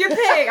pig. Walking your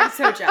pig. I'm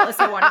so jealous.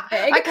 I want a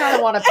pig. I kind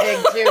of want a pig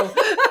too.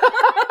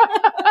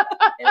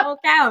 It all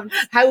counts.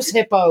 House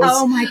hippos.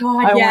 Oh my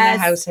God. I yes. want a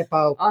house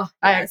hippo. Oh,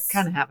 yes. I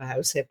kind of have a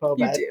house hippo.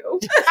 You but do. You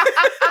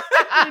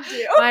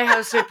do. My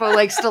house hippo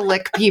likes to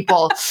lick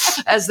people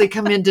as they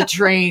come in to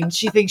train.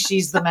 She thinks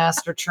she's the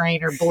master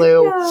trainer,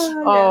 Blue.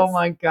 Oh yes.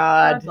 my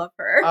God. I love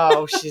her.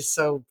 Oh, she's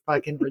so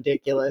fucking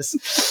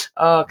ridiculous.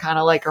 Oh, kind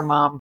of like her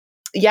mom.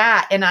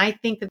 Yeah. And I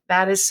think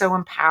that is so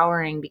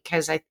empowering,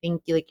 because I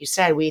think, like you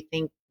said,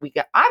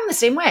 I'm the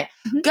same way.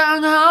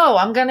 Gung ho.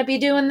 I'm going to be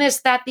doing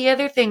this, that, the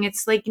other thing.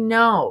 It's like,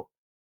 no,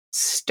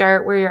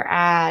 start where you're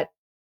at,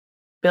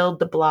 build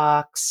the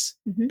blocks,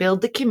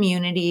 build the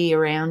community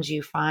around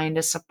you, find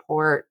a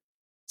support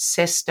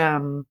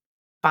system,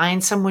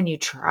 find someone you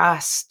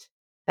trust.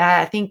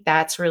 I think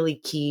that's really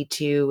key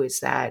too,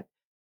 is that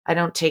I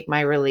don't take my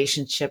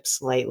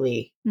relationships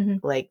lightly.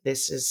 Like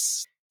this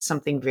is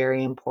something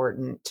very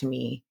important to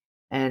me.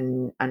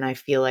 And I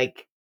feel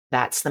like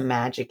that's the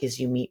magic, is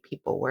you meet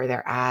people where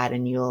they're at,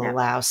 and you'll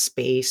allow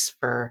space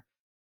for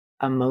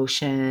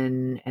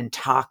emotion and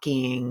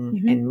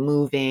talking and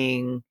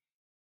moving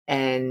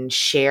and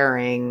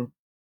sharing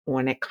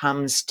when it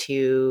comes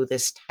to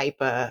this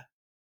type of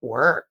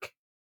work,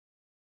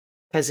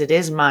 because it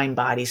is mind,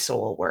 body,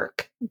 soul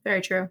work,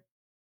 Very true.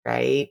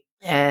 right?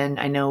 And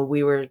I know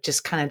we were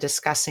just kind of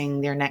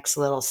discussing their next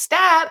little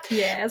step,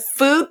 Yes.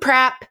 food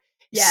prep.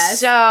 Yes.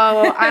 So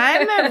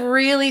I'm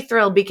really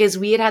thrilled because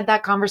we had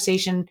that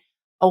conversation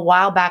a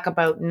while back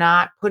about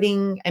not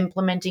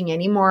implementing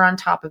any more on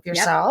top of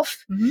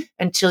yourself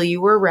until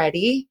you were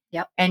ready.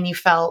 Yep. And you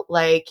felt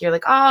like, you're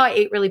like, oh, I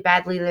ate really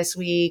badly this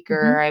week.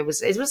 Or it was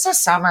the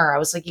summer. I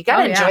was like, you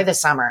got to enjoy the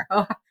summer.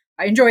 Oh,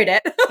 I enjoyed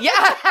it.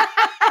 Yeah.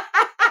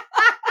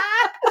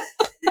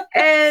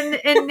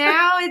 and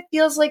now it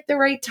feels like the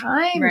right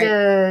time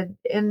to,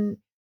 and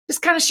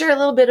just kind of share a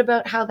little bit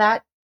about how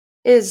that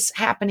is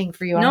happening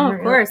for you. No, of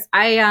course.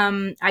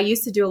 I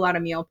used to do a lot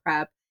of meal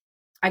prep.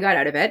 I got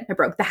out of it. I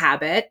broke the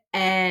habit,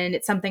 and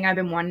it's something I've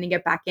been wanting to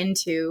get back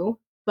into.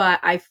 But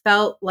I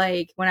felt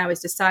like when I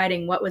was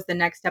deciding what was the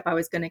next step I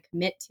was going to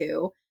commit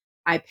to,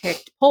 I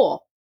picked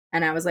pole.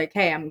 And I was like,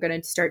 hey, I'm going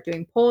to start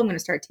doing pole. I'm going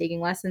to start taking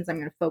lessons. I'm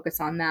going to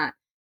focus on that.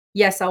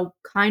 Yes, I'll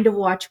kind of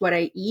watch what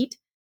I eat.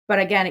 But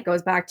again, it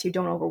goes back to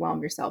don't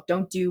overwhelm yourself.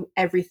 Don't do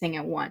everything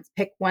at once.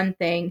 Pick one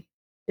thing,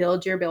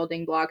 build your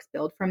building blocks,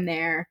 build from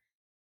there,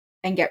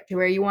 and get to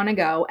where you want to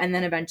go. And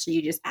then eventually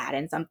you just add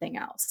in something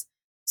else.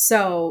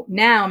 So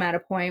now I'm at a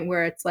point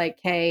where it's like,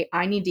 hey,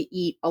 I need to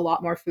eat a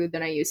lot more food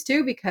than I used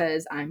to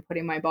because I'm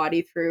putting my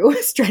body through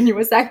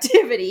strenuous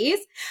activities.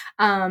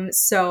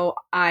 So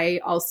I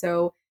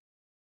also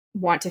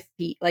want to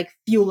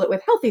fuel it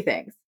with healthy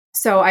things.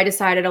 So I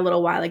decided a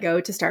little while ago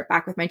to start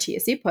back with my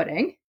chia seed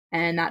pudding.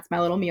 And that's my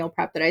little meal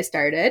prep that I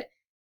started.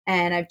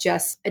 And I've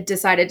just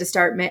decided to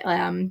start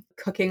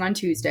cooking on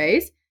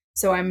Tuesdays.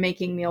 So I'm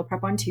making meal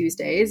prep on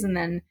Tuesdays, and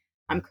then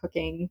I'm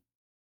cooking.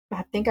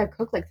 I think I've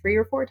cooked like 3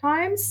 or 4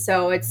 times.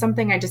 So it's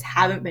something I just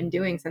haven't been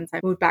doing since I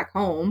moved back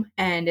home.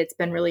 And it's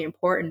been really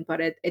important, but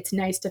it's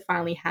nice to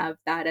finally have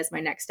that as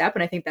my next step.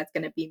 And I think that's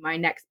going to be my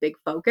next big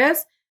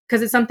focus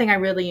because it's something I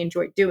really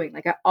enjoyed doing.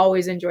 Like I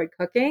always enjoyed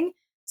cooking.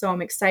 So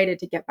I'm excited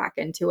to get back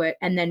into it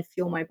and then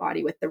fuel my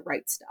body with the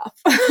right stuff.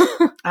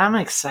 I'm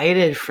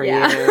excited for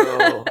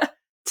you.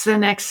 It's the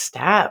next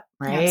step,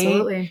 right?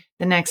 Absolutely.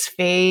 The next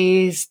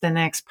phase, the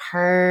next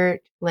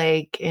part,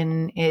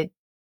 and it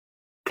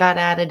got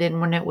added in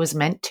when it was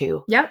meant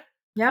to. Yep.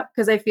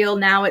 Because I feel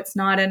now it's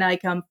not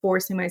I'm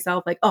forcing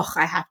myself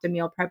I have to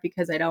meal prep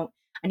because I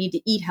need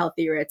to eat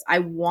healthier. It's I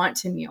want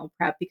to meal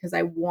prep because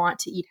I want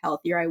to eat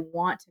healthier. I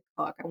want to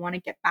cook. I want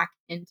to get back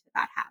into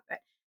that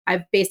habit.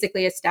 I've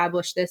basically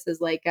established this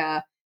as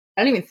I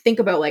don't even think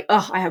about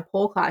I have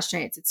pole class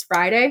nights. It's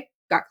Friday,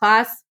 got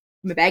class.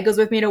 My bag goes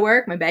with me to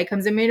work. My bag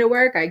comes in me to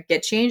work. I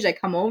get changed. I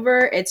come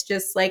over. It's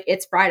just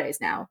it's Fridays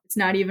now. It's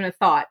not even a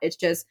thought. It's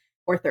just,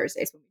 or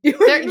Thursdays. When we do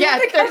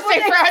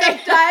Thursday, Friday.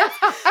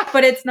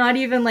 But it's not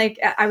even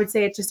I would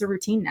say it's just a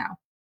routine now,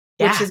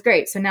 which is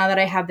great. So now that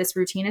I have this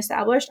routine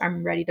established,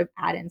 I'm ready to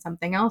add in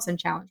something else and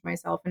challenge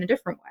myself in a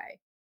different way.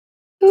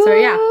 So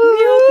yeah,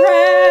 meal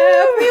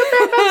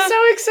prep. I'm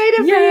so excited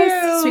for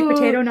you. Sweet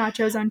potato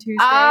nachos on Tuesday.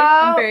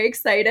 I'm very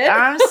excited.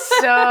 I'm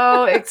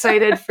so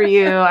excited for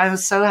you. I'm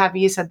so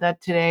happy you said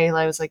that today.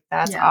 I was like,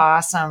 that's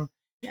awesome.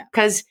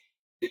 Because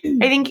I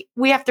think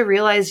we have to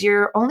realize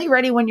you're only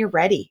ready when you're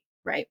ready.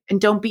 Right. And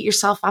don't beat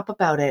yourself up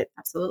about it.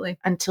 Absolutely.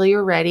 Until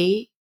you're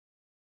ready,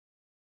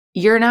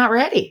 you're not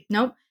ready.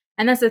 Nope.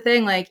 And that's the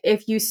thing.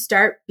 If you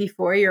start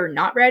before you're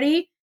not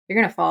ready, you're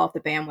going to fall off the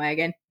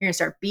bandwagon. You're going to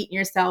start beating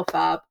yourself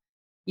up.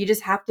 You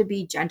just have to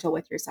be gentle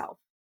with yourself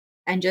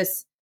and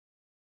just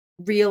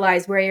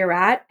realize where you're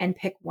at and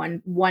pick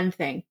one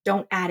thing.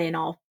 Don't add in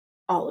all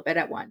of it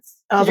at once.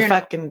 All the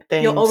fucking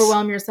things. You'll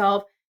overwhelm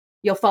yourself.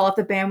 You'll fall off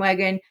the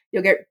bandwagon.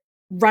 You'll get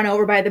run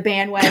over by the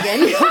bandwagon.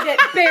 You'll get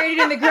buried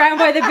in the ground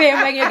by the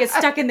bandwagon. You'll get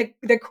stuck in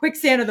the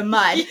quicksand of the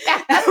mud.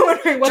 Yeah.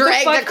 Wondering what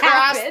Dragged the fuck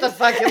across happened. the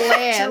fucking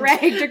land.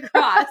 Dragged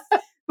across.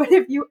 But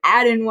if you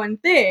add in one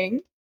thing,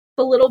 it's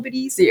a little bit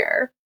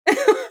easier.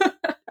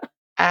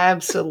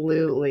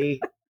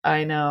 Absolutely.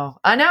 I know.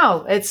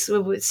 It's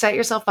set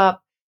yourself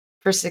up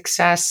for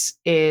success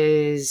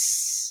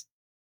is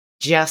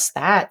just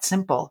that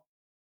simple.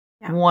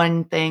 Yeah.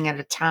 One thing at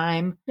a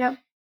time. Yep.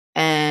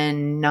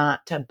 And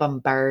not to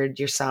bombard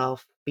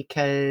yourself,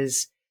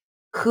 because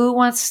who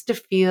wants to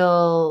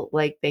feel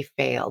like they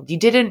failed? You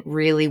didn't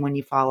really when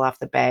you fall off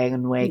the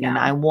bandwagon. No.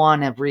 I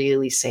want to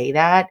really say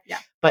that. Yeah.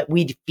 But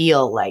we'd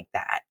feel like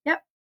that.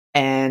 Yep.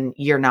 And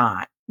you're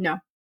not. No.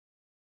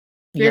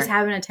 You're just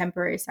having a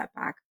temporary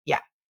setback. Yeah.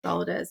 That's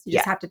all it is. You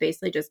just have to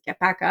basically just get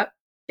back up,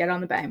 get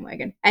on the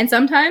bandwagon. And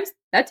sometimes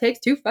that takes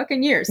 2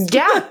 fucking years.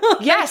 Yeah.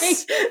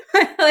 Yes.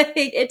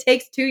 It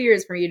takes 2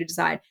 years for you to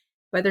decide.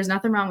 But there's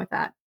nothing wrong with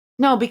that.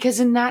 No, because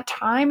in that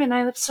time, and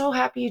I'm so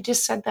happy you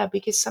just said that,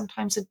 because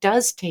sometimes it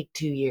does take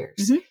 2 years.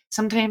 Mm-hmm.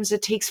 Sometimes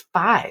it takes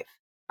 5.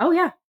 Oh,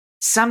 yeah.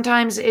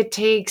 Sometimes it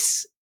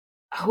takes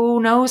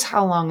who knows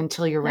how long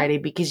until you're ready,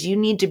 because you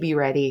need to be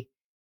ready.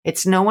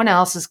 It's no one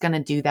else is going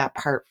to do that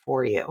part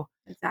for you.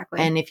 Exactly.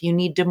 And if you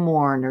need to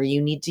mourn, or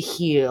you need to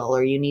heal,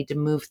 or you need to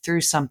move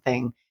through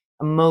something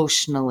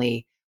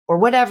emotionally, or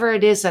whatever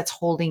it is that's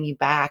holding you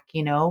back,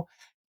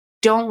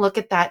 don't look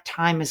at that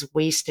time as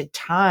wasted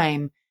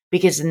time,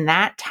 because in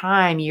that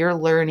time you're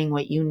learning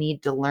what you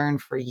need to learn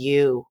for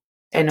you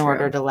in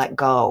order to let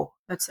go.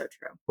 That's so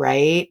true.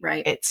 Right?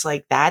 Right. It's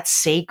like that's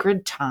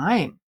sacred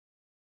time.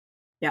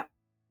 Yep.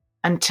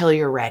 Until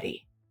you're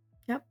ready.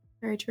 Yep.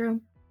 Very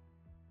true.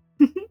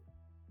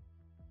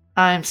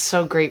 I'm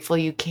so grateful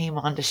you came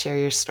on to share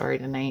your story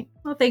tonight.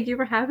 Well, thank you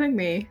for having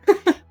me.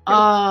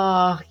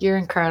 Oh, you're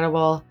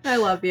incredible. I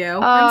love you.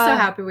 I'm so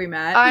happy we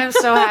met. I'm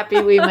so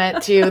happy we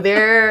met too. I'm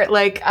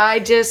going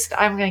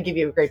to give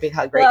you a great big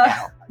hug right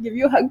now. I'll give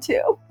you a hug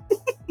too.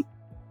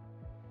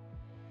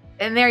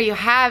 And there you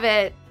have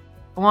it.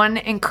 One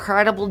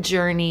incredible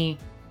journey.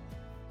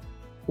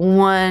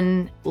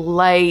 One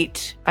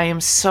light. I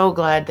am so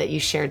glad that you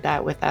shared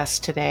that with us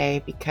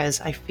today,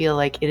 because I feel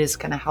like it is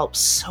going to help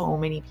so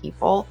many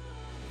people.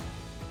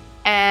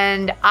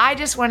 And I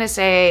just want to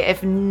say,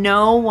 if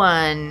no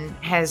one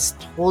has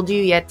told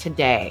you yet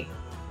today,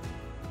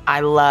 I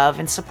love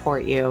and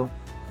support you.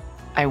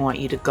 I want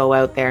you to go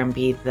out there and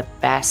be the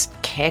best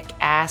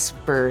kick-ass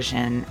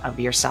version of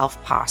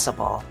yourself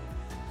possible.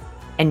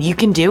 And you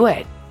can do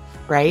it,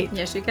 right?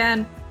 Yes, you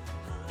can.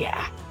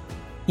 Yeah.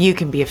 You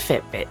can be a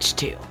fit bitch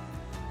too.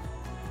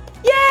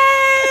 Yay!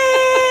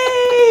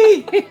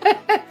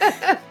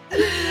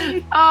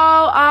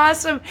 Oh,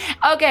 awesome.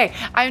 Okay,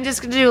 I'm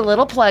just going to do a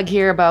little plug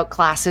here about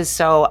classes.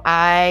 So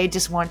I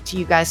just want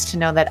you guys to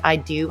know that I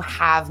do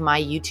have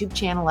my YouTube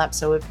channel up.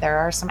 So if there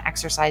are some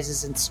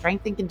exercises and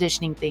strength and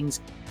conditioning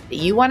things that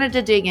you wanted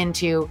to dig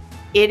into,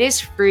 it is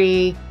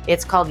free.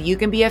 It's called You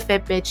Can Be a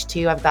Fit Bitch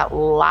Too. I've got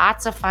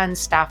lots of fun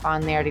stuff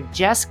on there to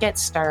just get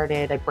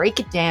started. I break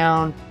it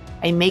down.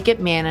 I make it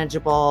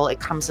manageable. It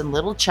comes in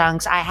little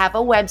chunks. I have a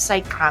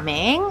website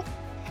coming,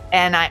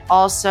 and I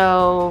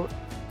also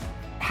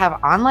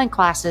have online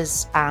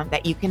classes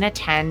that you can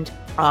attend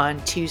on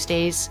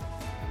Tuesdays,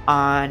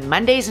 on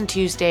Mondays and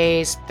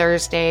Tuesdays,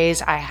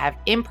 Thursdays. I have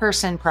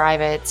in-person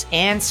privates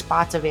and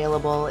spots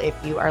available if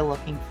you are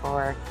looking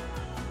for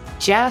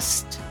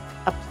just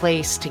a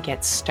place to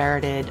get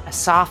started, a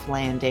soft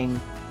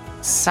landing,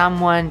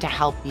 someone to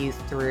help you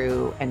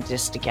through and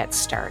just to get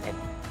started.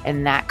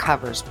 And that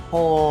covers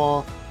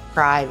pole,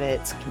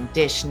 privates,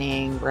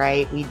 conditioning,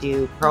 right? We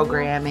do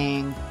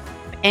programming,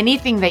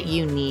 anything that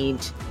you need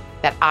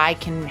that I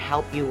can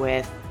help you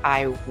with.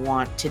 I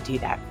want to do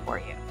that for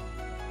you.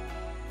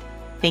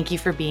 Thank you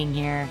for being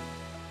here.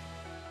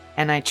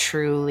 And I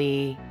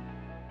truly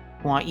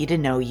want you to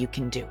know you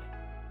can do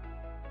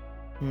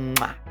it.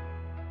 Mwah.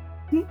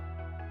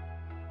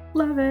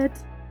 Love it.